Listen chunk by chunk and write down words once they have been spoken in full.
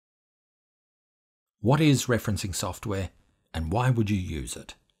What is referencing software and why would you use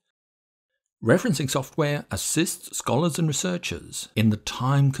it? Referencing software assists scholars and researchers in the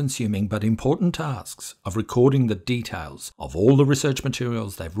time-consuming but important tasks of recording the details of all the research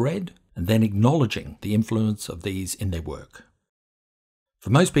materials they've read and then acknowledging the influence of these in their work. For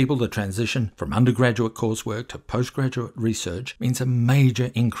most people, the transition from undergraduate coursework to postgraduate research means a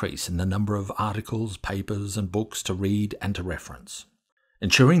major increase in the number of articles, papers, and books to read and to reference.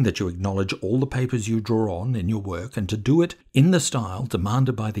 Ensuring that you acknowledge all the papers you draw on in your work and to do it in the style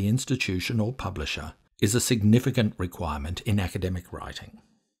demanded by the institution or publisher is a significant requirement in academic writing.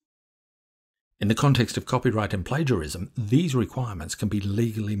 In the context of copyright and plagiarism, these requirements can be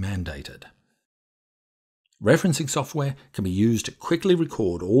legally mandated. Referencing software can be used to quickly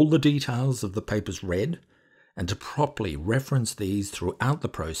record all the details of the papers read and to properly reference these throughout the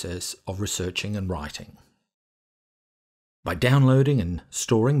process of researching and writing. By downloading and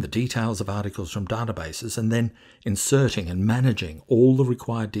storing the details of articles from databases and then inserting and managing all the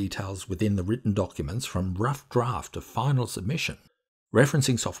required details within the written documents from rough draft to final submission,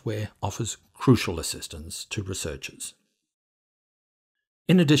 referencing software offers crucial assistance to researchers.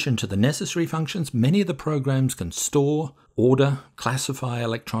 In addition to the necessary functions, many of the programs can store, order, classify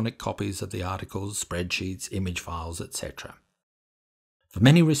electronic copies of the articles, spreadsheets, image files, etc. For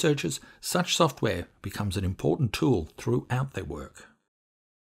many researchers, such software becomes an important tool throughout their work.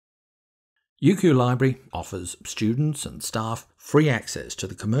 UQ Library offers students and staff free access to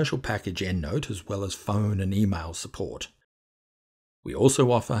the commercial package EndNote as well as phone and email support. We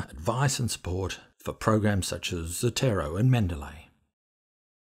also offer advice and support for programs such as Zotero and Mendeley.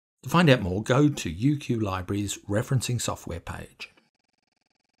 To find out more, go to UQ Library's referencing software page.